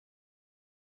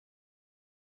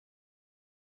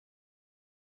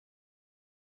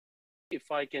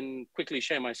if I can quickly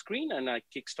share my screen and I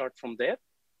kickstart from there.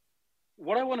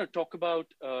 What I want to talk about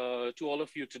to all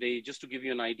of you today, just to give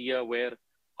you an idea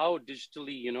how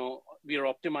digitally, we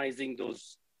are optimizing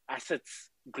those assets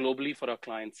globally for our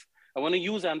clients. I want to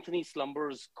use Anthony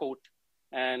Slumber's quote,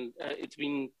 and it's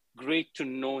been great to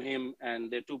know him.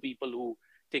 And there are two people who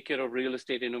take care of Real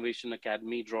Estate Innovation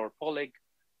Academy, Dror Poleg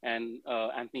and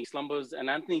Anthony Slumbers. And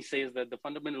Anthony says that the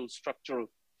fundamental structural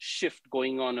shift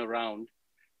going on around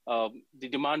the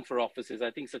demand for offices.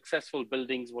 I think successful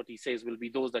buildings, what he says, will be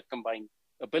those that combine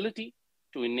ability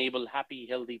to enable happy,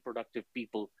 healthy, productive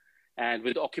people, and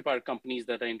with occupier companies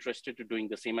that are interested to doing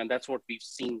the same. And that's what we've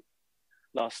seen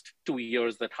last 2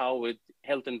 years, that how with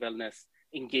health and wellness,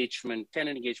 engagement,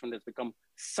 tenant engagement has become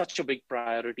such a big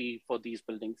priority for these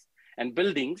buildings. And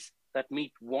buildings that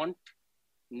meet want,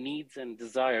 needs, and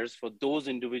desires for those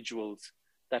individuals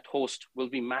that host will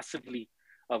be massively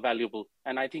valuable.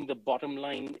 And I think the bottom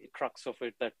line crux of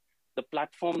it, that the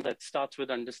platform that starts with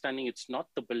understanding it's not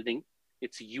the building,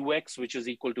 it's UX, which is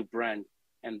equal to brand,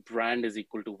 and brand is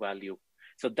equal to value.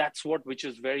 So that's which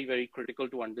is very, very critical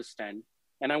to understand.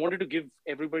 And I wanted to give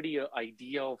everybody an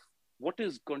idea of what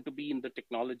is going to be in the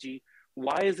technology.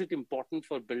 Why is it important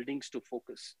for buildings to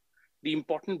focus? The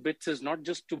important bits is not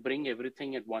just to bring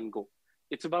everything at one go.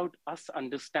 It's about us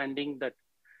understanding that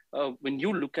when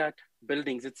you look at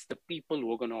buildings, it's the people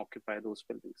who are going to occupy those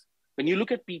buildings. When you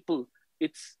look at people,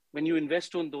 it's when you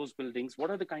invest on those buildings, what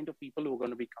are the kind of people who are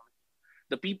going to be coming?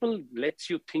 The people lets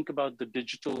you think about the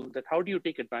digital, that how do you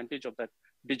take advantage of that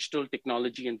digital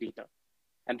technology and data?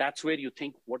 And that's where you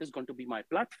think, what is going to be my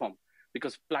platform?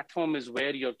 Because platform is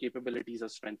where your capabilities are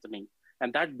strengthening.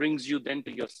 And that brings you then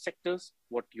to your sectors,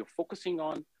 what you're focusing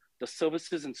on, the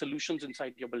services and solutions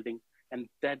inside your building. And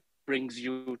that brings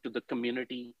you to the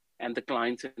community and the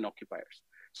clients and occupiers.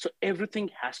 So everything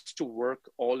has to work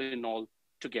all in all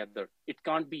together. It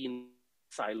can't be in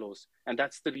silos. And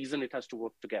that's the reason it has to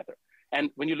work together.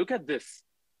 And when you look at this,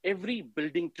 every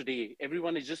building today,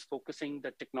 everyone is just focusing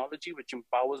that technology which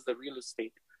empowers the real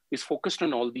estate is focused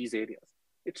on all these areas.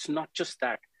 It's not just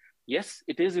that. Yes,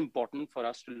 it is important for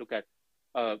us to look at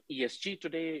ESG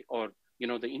today, or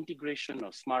the integration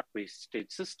of smart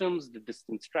wastage systems, the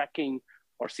distance tracking,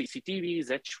 or CCTVs,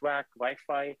 HVAC,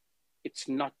 Wi-Fi. It's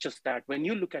not just that. When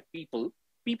you look at people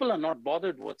are not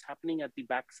bothered what's happening at the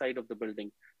backside of the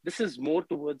building. This is more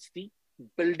towards the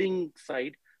building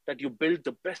side, that you build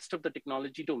the best of the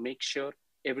technology to make sure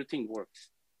everything works.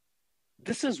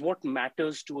 This is what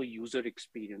matters to a user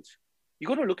experience. You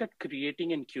got to look at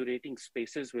creating and curating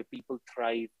spaces where people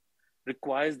thrive,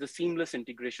 requires the seamless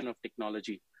integration of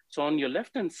technology. So on your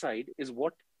left-hand side is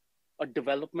what a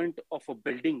development of a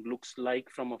building looks like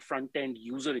from a front-end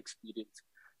user experience.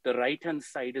 The right-hand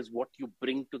side is what you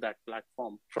bring to that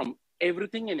platform. From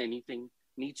everything and anything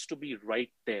needs to be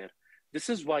right there. This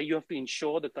is why you have to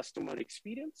ensure the customer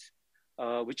experience,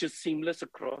 which is seamless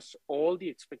across all the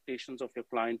expectations of your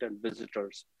client and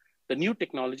visitors. The new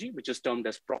technology, which is termed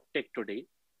as PropTech today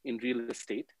in real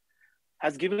estate,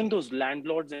 has given those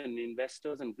landlords and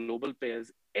investors and global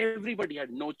players, everybody had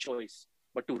no choice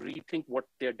but to rethink what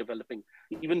they're developing.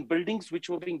 Even buildings which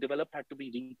were being developed had to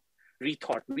be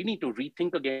rethought. We need to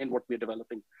rethink again what we're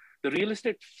developing. The real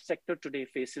estate sector today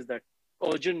faces that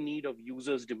urgent need of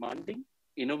users demanding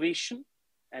innovation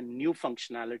and new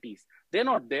functionalities. They're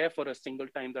not there for a single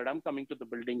time that I'm coming to the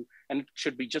building and it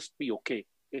should just be okay.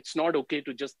 It's not okay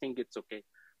to just think it's okay.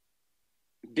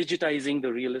 Digitizing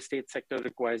the real estate sector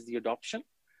requires the adoption,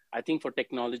 I think, for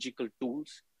technological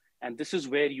tools. And this is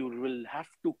where you will have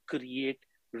to create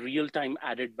real-time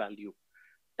added value,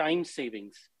 time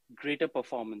savings, greater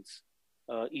performance,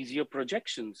 easier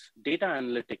projections, data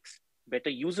analytics, better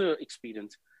user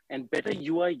experience, and better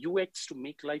UI UX to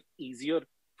make life easier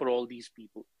for all these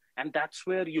people. And that's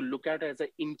where you look at it as an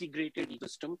integrated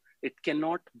system. It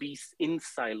cannot be in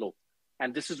silo.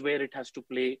 And this is where it has to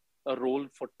play a role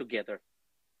for together.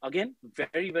 Again,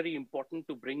 very, very important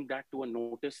to bring that to a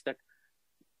notice that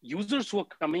users who are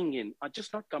coming in are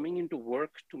just not coming into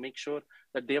work to make sure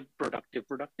that they're productive.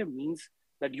 Productive means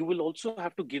that you will also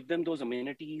have to give them those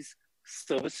amenities,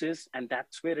 services, and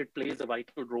that's where it plays a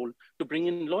vital role to bring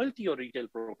in loyalty or retail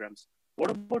programs.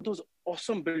 What about those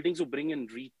awesome buildings who bring in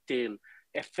retail,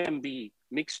 F&B,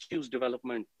 mixed-use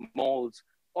development, malls,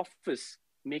 office?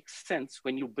 Makes sense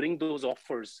when you bring those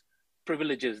offers,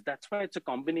 privileges. That's why it's a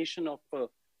combination of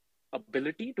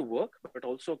ability to work, but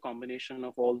also a combination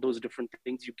of all those different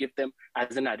things you give them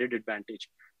as an added advantage.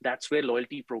 That's where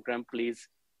loyalty program plays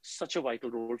such a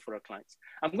vital role for our clients.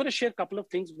 I'm going to share a couple of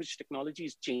things which technology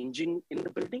is changing in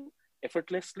the building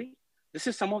effortlessly. This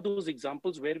is some of those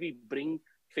examples where we bring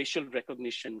facial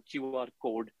recognition, QR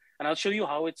code, And I'll show you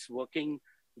how it's working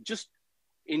just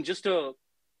in just a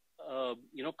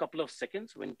couple of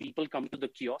seconds. When people come to the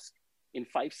kiosk, in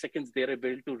 5 seconds, they're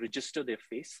able to register their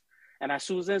face. And as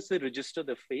soon as they register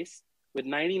their face, with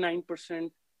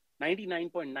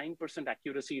 99.9%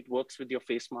 accuracy, it works with your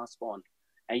face mask on.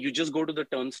 And you just go to the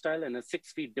turnstile, and a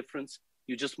 6 feet difference,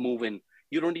 you just move in.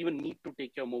 You don't even need to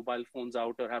take your mobile phones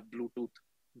out or have Bluetooth.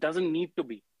 Doesn't need to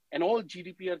be. And all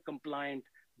GDPR compliant,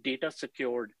 data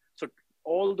secured. So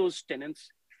all those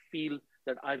tenants feel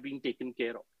that I've been taken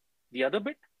care of. The other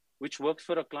bit, which works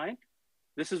for a client,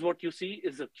 this is what you see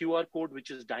is a QR code, which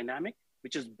is dynamic,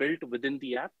 which is built within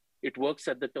the app. It works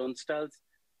at the turnstiles,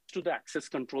 to the access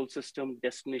control system,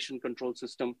 destination control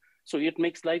system. So it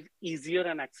makes life easier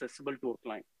and accessible to a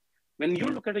client. When you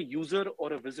look at a user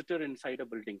or a visitor inside a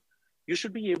building, you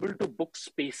should be able to book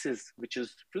spaces, which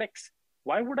is flex.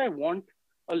 Why would I want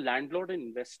a landlord and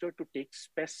investor to take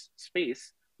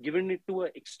space, given it to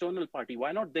an external party?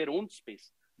 Why not their own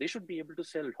space? They should be able to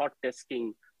sell hot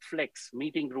desking, flex,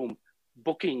 meeting room,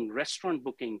 booking, restaurant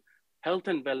booking, health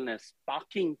and wellness,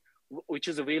 parking, which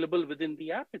is available within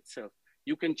the app itself.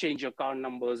 You can change your car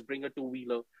numbers, bring a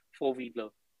two-wheeler, four-wheeler,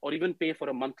 or even pay for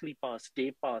a monthly pass,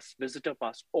 day pass, visitor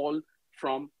pass, all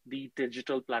from the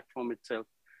digital platform itself.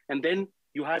 And then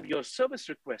you have your service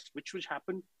request, which will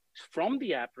happen from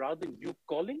the app rather than you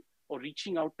calling or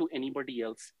reaching out to anybody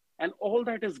else. And all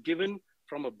that is given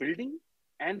from a building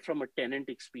and from a tenant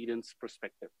experience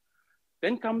perspective.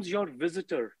 Then comes your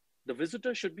visitor. The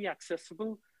visitor should be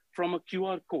accessible from a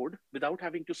QR code without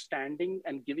having to standing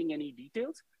and giving any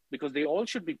details, because they all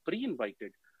should be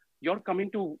pre-invited. You're coming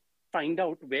to find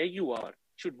out where you are,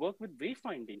 should work with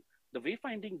wayfinding. The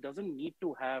wayfinding doesn't need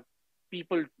to have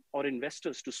people or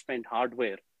investors to spend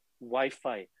hardware,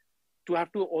 Wi-Fi. To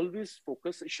have to always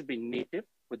focus, it should be native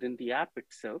within the app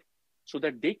itself so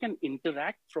that they can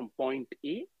interact from point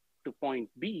A to point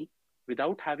B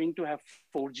without having to have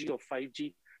 4G or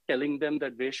 5G telling them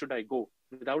that where should I go,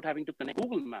 without having to connect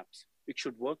Google Maps. It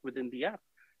should work within the app.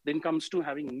 Then comes to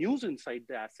having news inside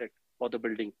the asset or the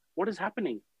building. What is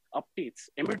happening? Updates,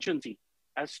 emergency,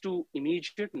 as to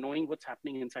immediate knowing what's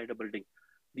happening inside a building.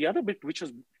 The other bit, which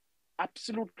has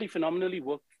absolutely phenomenally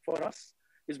worked for us,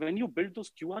 is when you build those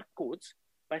QR codes,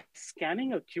 by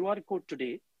scanning a QR code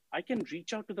today, I can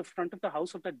reach out to the front of the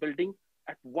house of that building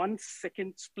at 1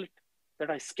 second split that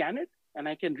I scan it, and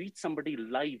I can reach somebody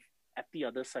live at the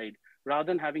other side rather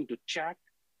than having to chat,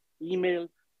 email,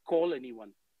 call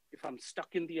anyone. If I'm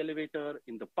stuck in the elevator,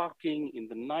 in the parking, in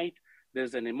the night,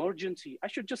 there's an emergency, I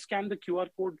should just scan the QR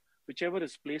code, whichever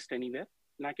is placed anywhere,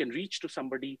 and I can reach to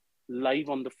somebody live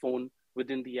on the phone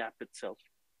within the app itself.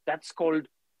 That's called,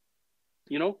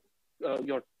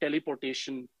 your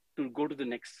teleportation to go to the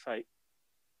next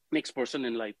person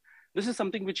in life. This is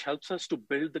something which helps us to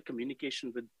build the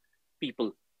communication with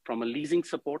people. From a leasing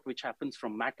support, which happens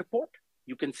from Matterport,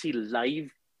 you can see live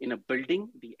in a building,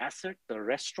 the asset, the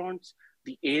restaurants,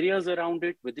 the areas around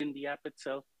it within the app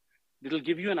itself. It'll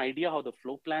give you an idea how the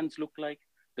floor plans look like,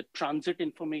 the transit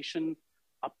information,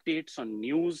 updates on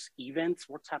news, events,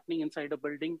 what's happening inside a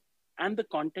building, and the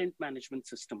content management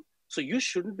system. So you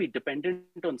shouldn't be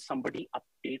dependent on somebody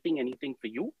updating anything for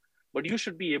you, but you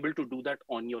should be able to do that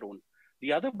on your own.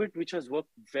 The other bit which has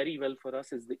worked very well for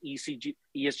us is the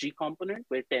ESG component,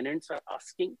 where tenants are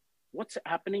asking, what's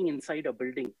happening inside a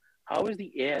building? How is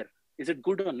the air? Is it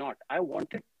good or not? I want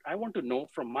to know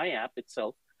from my app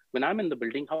itself, when I'm in the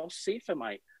building, how safe am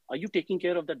I? Are you taking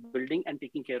care of that building and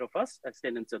taking care of us as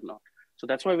tenants or not? So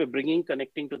that's why we're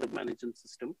connecting to the management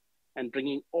system and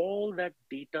bringing all that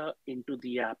data into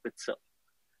the app itself.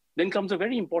 Then comes a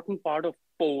very important part of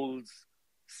polls,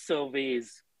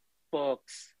 surveys,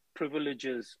 perks,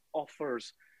 privileges,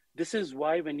 offers. This is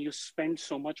why when you spend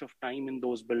so much of time in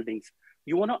those buildings,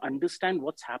 you want to understand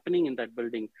what's happening in that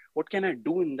building. What can I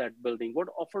do in that building? What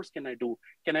offers can I do?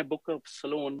 Can I book a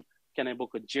salon? Can I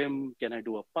book a gym? Can I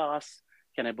do a pass?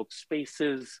 Can I book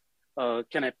spaces?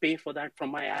 Can I pay for that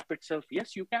from my app itself?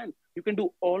 Yes, you can. You can do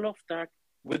all of that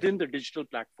within the digital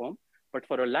platform. But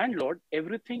for a landlord,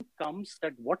 everything comes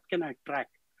that what can I track?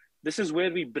 This is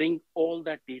where we bring all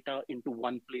that data into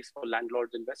one place for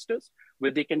landlords, investors,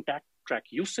 where they can track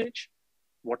usage,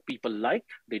 what people like,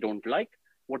 they don't like,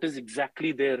 what is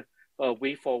exactly their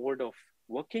way forward of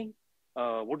working,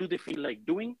 what do they feel like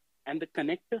doing, and the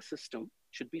connector system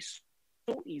should be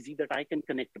so easy that I can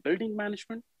connect building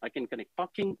management, I can connect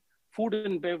parking, food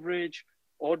and beverage,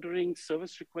 ordering,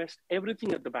 service request,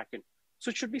 everything at the back end. So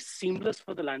it should be seamless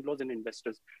for the landlords and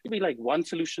investors. It'll be like one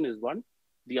solution is one,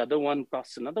 the other one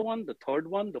costs another one, the third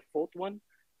one, the fourth one.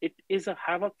 It is a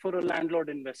havoc for a landlord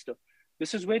investor.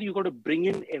 This is where you got to bring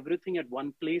in everything at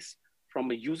one place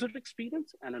from a user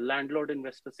experience and a landlord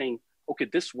investor saying, okay,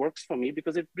 this works for me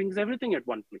because it brings everything at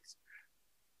one place.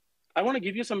 I want to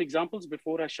give you some examples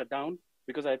before I shut down,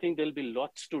 because I think there'll be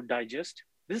lots to digest.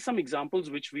 This is some examples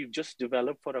which we've just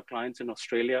developed for our clients in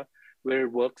Australia, where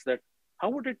it works that how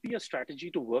would it be a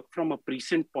strategy to work from a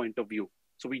precinct point of view?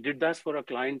 So we did that for a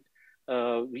client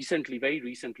recently, very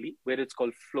recently, where it's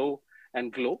called Flow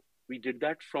and Glow. We did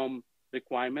that from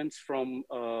requirements from,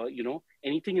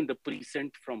 anything in the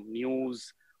precinct, from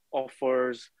news,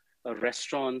 offers,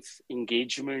 restaurants,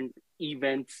 engagement,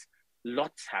 events,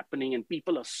 lots happening, and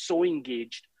people are so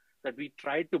engaged that we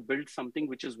tried to build something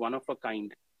which is one of a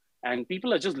kind. And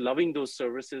people are just loving those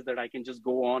services that I can just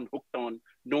go on, hooked on,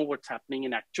 know what's happening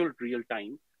in actual real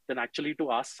time, than actually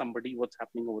to ask somebody what's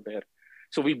happening over there.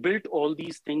 So we built all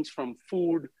these things from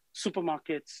food,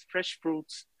 supermarkets, fresh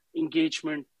fruits,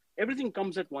 engagement, everything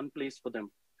comes at one place for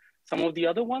them. Some of the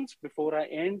other ones, before I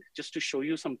end, just to show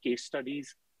you some case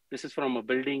studies. This is from a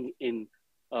building in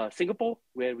Singapore,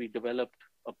 where we developed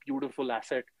a beautiful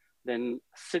asset. Then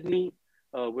Sydney,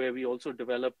 where we also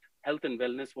developed health and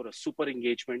wellness for a super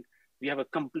engagement. We have a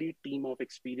complete team of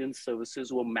experienced services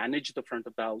who manage the front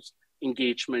of the house,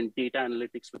 engagement, data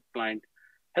analytics with client.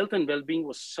 Health and well-being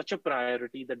was such a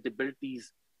priority that they built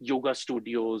these yoga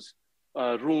studios,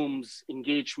 rooms,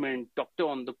 engagement, doctor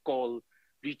on the call,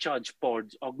 recharge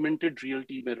pods, augmented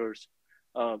reality mirrors,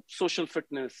 social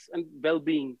fitness and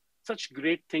well-being, such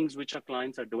great things which our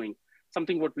clients are doing.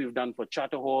 Something what we've done for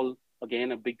Charter Hall,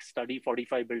 again, a big study,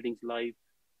 45 buildings live,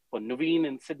 for Naveen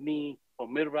in Sydney, for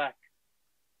Mirvac.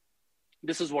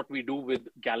 This is what we do with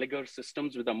Gallagher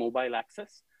Systems with a mobile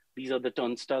access. These are the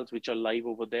turnstiles which are live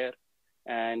over there.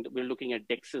 And we're looking at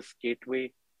Dexus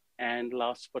Gateway. And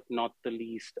last but not the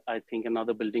least, I think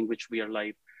another building which we are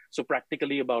live. So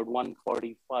practically about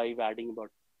 145, adding about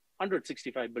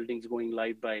 165 buildings going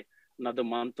live by another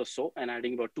month or so, and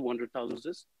adding about 200,000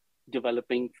 houses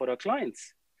developing for our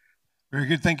clients. Very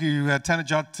good. Thank you,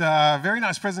 Taranjot. Very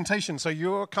nice presentation. So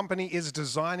your company is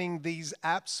designing these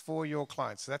apps for your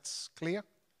clients. That's clear?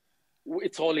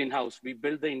 It's all in-house. We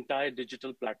build the entire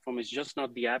digital platform. It's just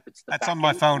not the app. It's the That's on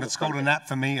my phone. It's called an app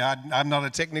for me. I'm not a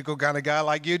technical kind of guy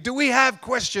like you. Do we have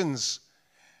questions?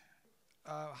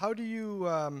 How do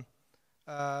you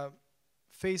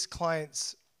face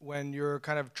clients when you're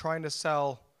kind of trying to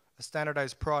sell a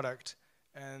standardized product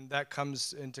and that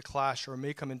comes into clash or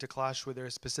may come into clash with their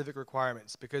specific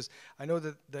requirements? Because I know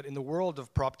that in the world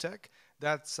of prop tech,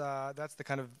 that's the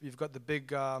kind of, you've got the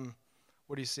big,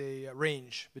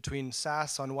 range between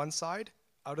SaaS on one side,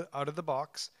 out of the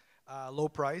box, low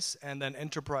price, and then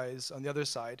enterprise on the other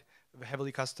side,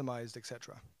 heavily customized,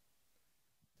 etc.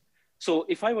 So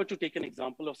if I were to take an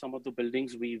example of some of the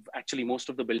buildings, most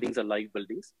of the buildings are live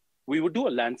buildings. We would do a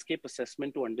landscape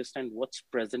assessment to understand what's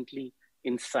presently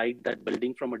inside that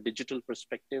building from a digital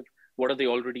perspective. What are they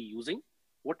already using?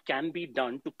 What can be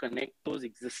done to connect those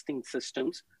existing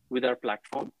systems with our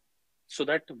platform so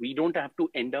that we don't have to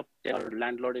end up our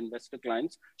landlord investor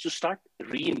clients to start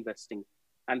reinvesting.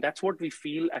 And that's what we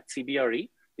feel at CBRE.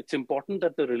 It's important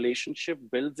that the relationship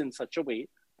builds in such a way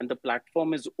and the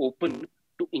platform is open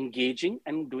to engaging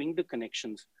and doing the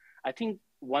connections. I think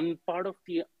one part of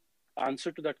the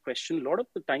answer to that question, a lot of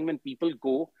the time when people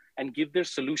go and give their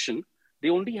solution, they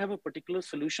only have a particular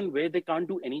solution where they can't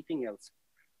do anything else.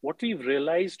 What we've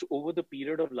realized over the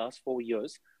period of last 4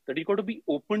 years, that you've got to be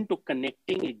open to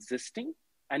connecting existing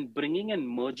and bringing and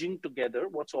merging together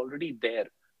what's already there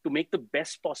to make the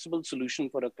best possible solution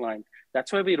for a client.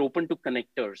 That's why we're open to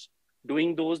connectors,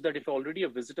 doing those that if already a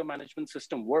visitor management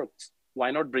system works,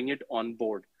 why not bring it on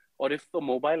board? Or if the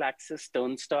mobile access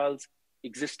turnstiles,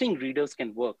 existing readers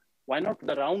can work, why not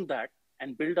around that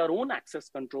and build our own access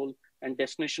control and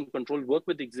destination control, work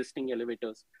with existing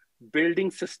elevators, building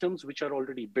systems which are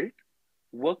already built,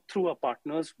 work through our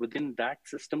partners within that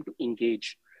system to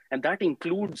engage. And that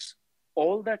includes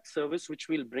all that service which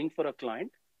we'll bring for a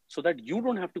client so that you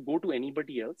don't have to go to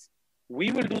anybody else.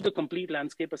 We will do the complete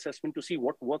landscape assessment to see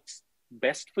what works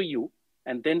best for you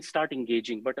and then start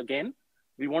engaging. But again,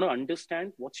 we want to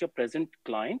understand what's your present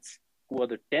clients, who are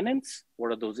the tenants,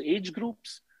 what are those age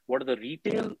groups, what are the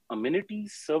retail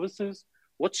amenities, services,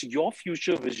 what's your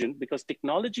future vision? Because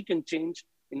technology can change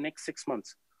in next 6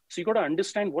 months. So you got to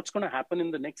understand what's going to happen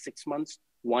in the next 6 months,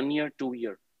 1 year, 2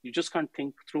 year. You just can't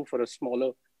think through for a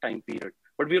smaller time period.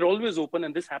 But we're always open,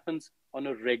 and this happens on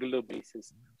a regular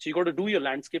basis. So you got to do your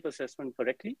landscape assessment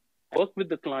correctly, work with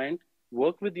the client,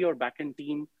 work with your back-end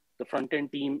team, the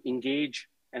front-end team, engage,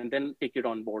 and then take it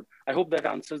on board. I hope that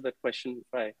answers that question.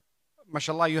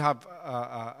 Mashallah, you have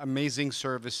amazing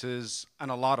services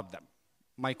and a lot of them.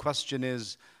 My question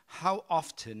is, how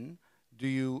often do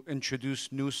you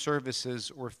introduce new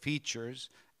services or features?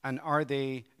 And are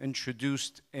they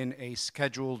introduced in a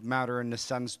scheduled manner, in the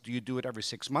sense, do you do it every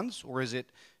 6 months, or is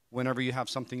it whenever you have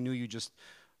something new, you just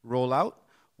roll out?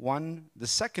 One. The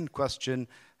second question,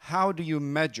 how do you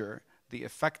measure the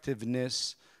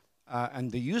effectiveness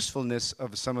and the usefulness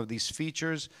of some of these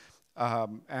features?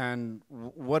 And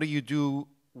what do you do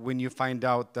when you find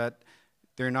out that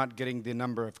they're not getting the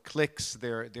number of clicks,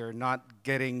 they're not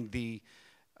getting the,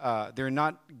 they're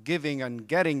not giving and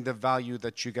getting the value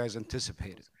that you guys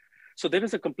anticipated? So there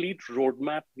is a complete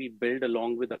roadmap we build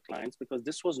along with the clients, because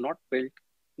this was not built,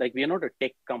 like we are not a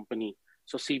tech company.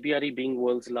 So CBRE being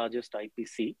world's largest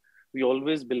IPC, we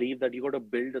always believe that you got to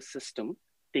build a system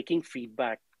taking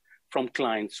feedback from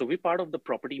clients. So we're part of the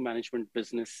property management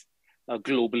business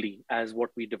globally as what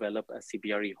we develop as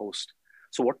CBRE host.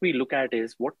 So what we look at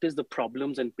is what is the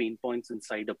problems and pain points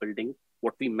inside a building,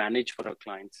 what we manage for our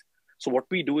clients. So what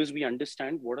we do is we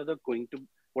understand what are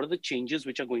the changes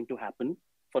which are going to happen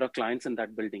for our clients in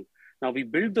that building. Now we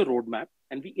build the roadmap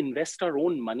and we invest our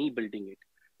own money building it.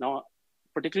 Now,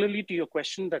 particularly to your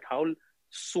question that how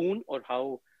soon or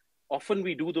how often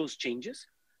we do those changes,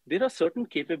 there are certain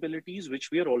capabilities which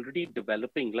we are already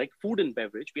developing, like food and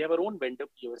beverage. We have our own vendor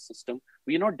POS system.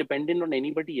 We are not dependent on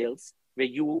anybody else where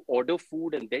you order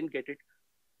food and then get it.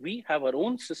 We have our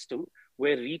own system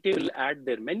where retail will add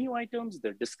their menu items,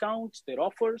 their discounts, their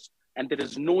offers, and there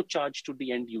is no charge to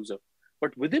the end user.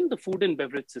 But within the food and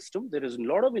beverage system, there is a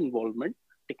lot of involvement.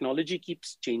 Technology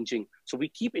keeps changing. So we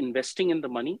keep investing in the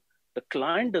money. The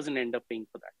client doesn't end up paying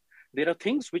for that. There are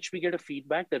things which we get a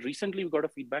feedback that recently we got a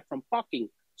feedback from parking.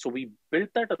 So we built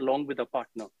that along with a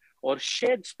partner. Or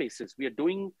shared spaces we are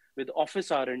doing with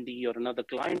Office R&D or another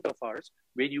client of ours,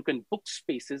 where you can book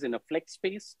spaces in a flex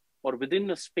space or within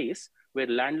a space where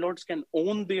landlords can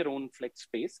own their own flex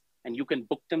space and you can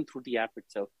book them through the app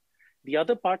itself. The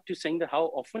other part to saying that how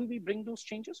often we bring those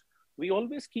changes, we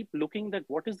always keep looking at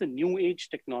what is the new age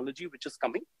technology which is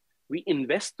coming. We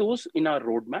invest those in our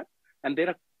roadmap, and there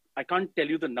are, I can't tell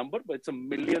you the number, but it's $1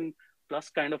 million+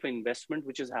 kind of investment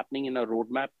which is happening in our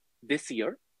roadmap this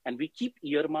year. And we keep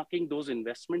earmarking those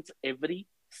investments every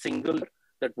single year,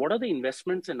 that what are the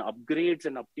investments and upgrades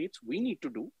and updates we need to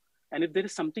do. And if there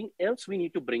is something else we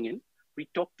need to bring in, we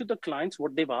talk to the clients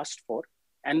what they've asked for.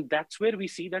 And that's where we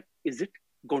see that, is it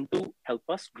going to help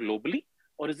us globally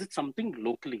or is it something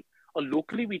locally? Or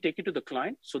locally, we take it to the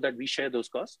client so that we share those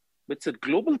costs. But it's a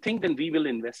global thing, then we will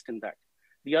invest in that.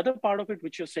 The other part of it,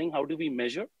 which you're saying, how do we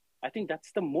measure? I think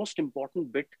that's the most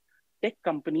important bit. Tech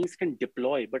companies can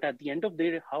deploy, but at the end of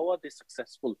the day, how are they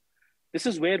successful? This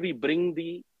is where we bring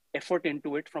the effort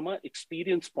into it from an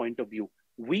experience point of view.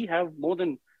 We have more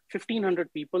than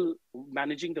 1,500 people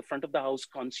managing the front of the house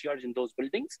concierge in those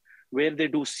buildings where they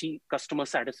do see customer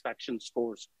satisfaction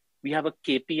scores. We have a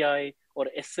KPI or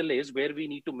SLAs where we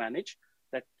need to manage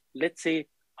that. Let's say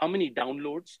how many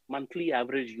downloads, monthly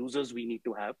average users we need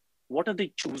to have. What are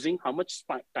they choosing? How much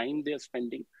time they're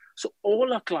spending? So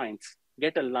all our clients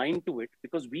get aligned to it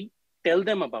because we tell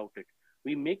them about it.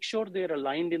 We make sure they're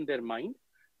aligned in their mind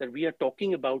that we are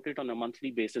talking about it on a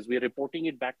monthly basis. We are reporting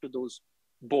it back to those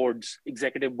boards,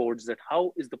 executive boards, that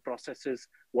how is the processes,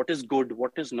 what is good,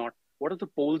 what is not, what are the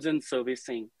polls and surveys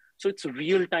saying. So it's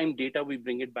real-time data. We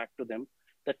bring it back to them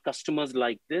that customers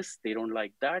like this, they don't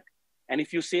like that. And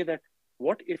if you say that,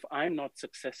 what if I'm not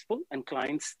successful and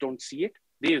clients don't see it,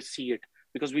 they see it,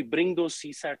 because we bring those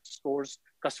CSAT scores,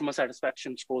 customer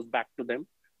satisfaction scores back to them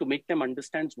to make them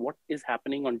understand what is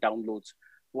happening on downloads,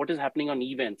 what is happening on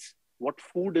events, what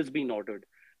food is being ordered.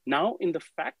 Now, in the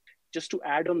fact, just to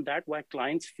add on that, why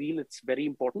clients feel it's very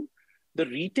important, the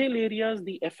retail areas,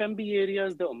 the F&B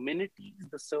areas, the amenities,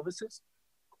 the services,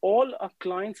 all our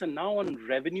clients are now on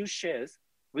revenue shares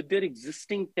with their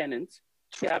existing tenants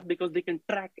because they can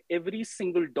track every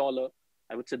single dollar,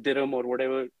 I would say dirham or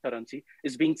whatever currency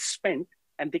is being spent,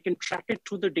 and they can track it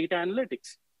through the data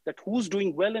analytics, that who's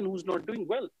doing well and who's not doing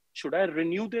well. Should I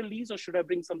renew their lease or should I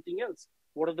bring something else?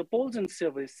 What are the polls and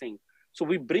surveys saying? So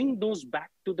we bring those back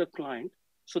to the client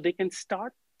so they can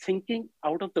start thinking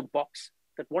out of the box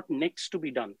that what next to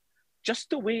be done. Just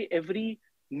the way every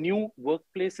new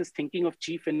workplace is thinking of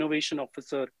chief innovation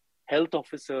officer, health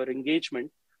officer,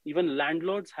 engagement, even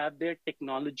landlords have their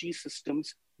technology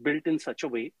systems built in such a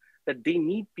way that they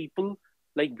need people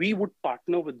like we would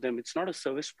partner with them. It's not a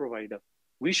service provider.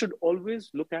 We should always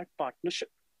look at partnership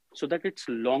so that it's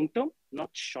long-term,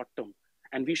 not short-term.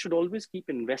 And we should always keep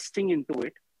investing into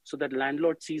it so that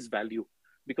landlord sees value.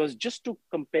 Because just to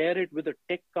compare it with a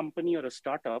tech company or a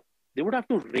startup, they would have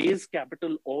to raise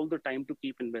capital all the time to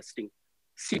keep investing.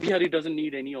 CBRE doesn't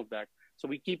need any of that. So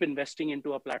we keep investing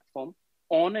into our platform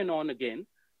on and on again.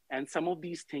 And some of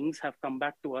these things have come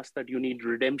back to us that you need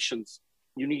redemptions,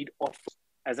 you need offers,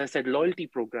 as I said, loyalty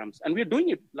programs. And we're doing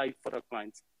it live for our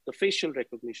clients. The facial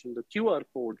recognition, the QR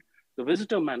code, the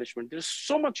visitor management, there's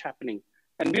so much happening.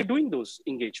 And we're doing those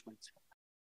engagements.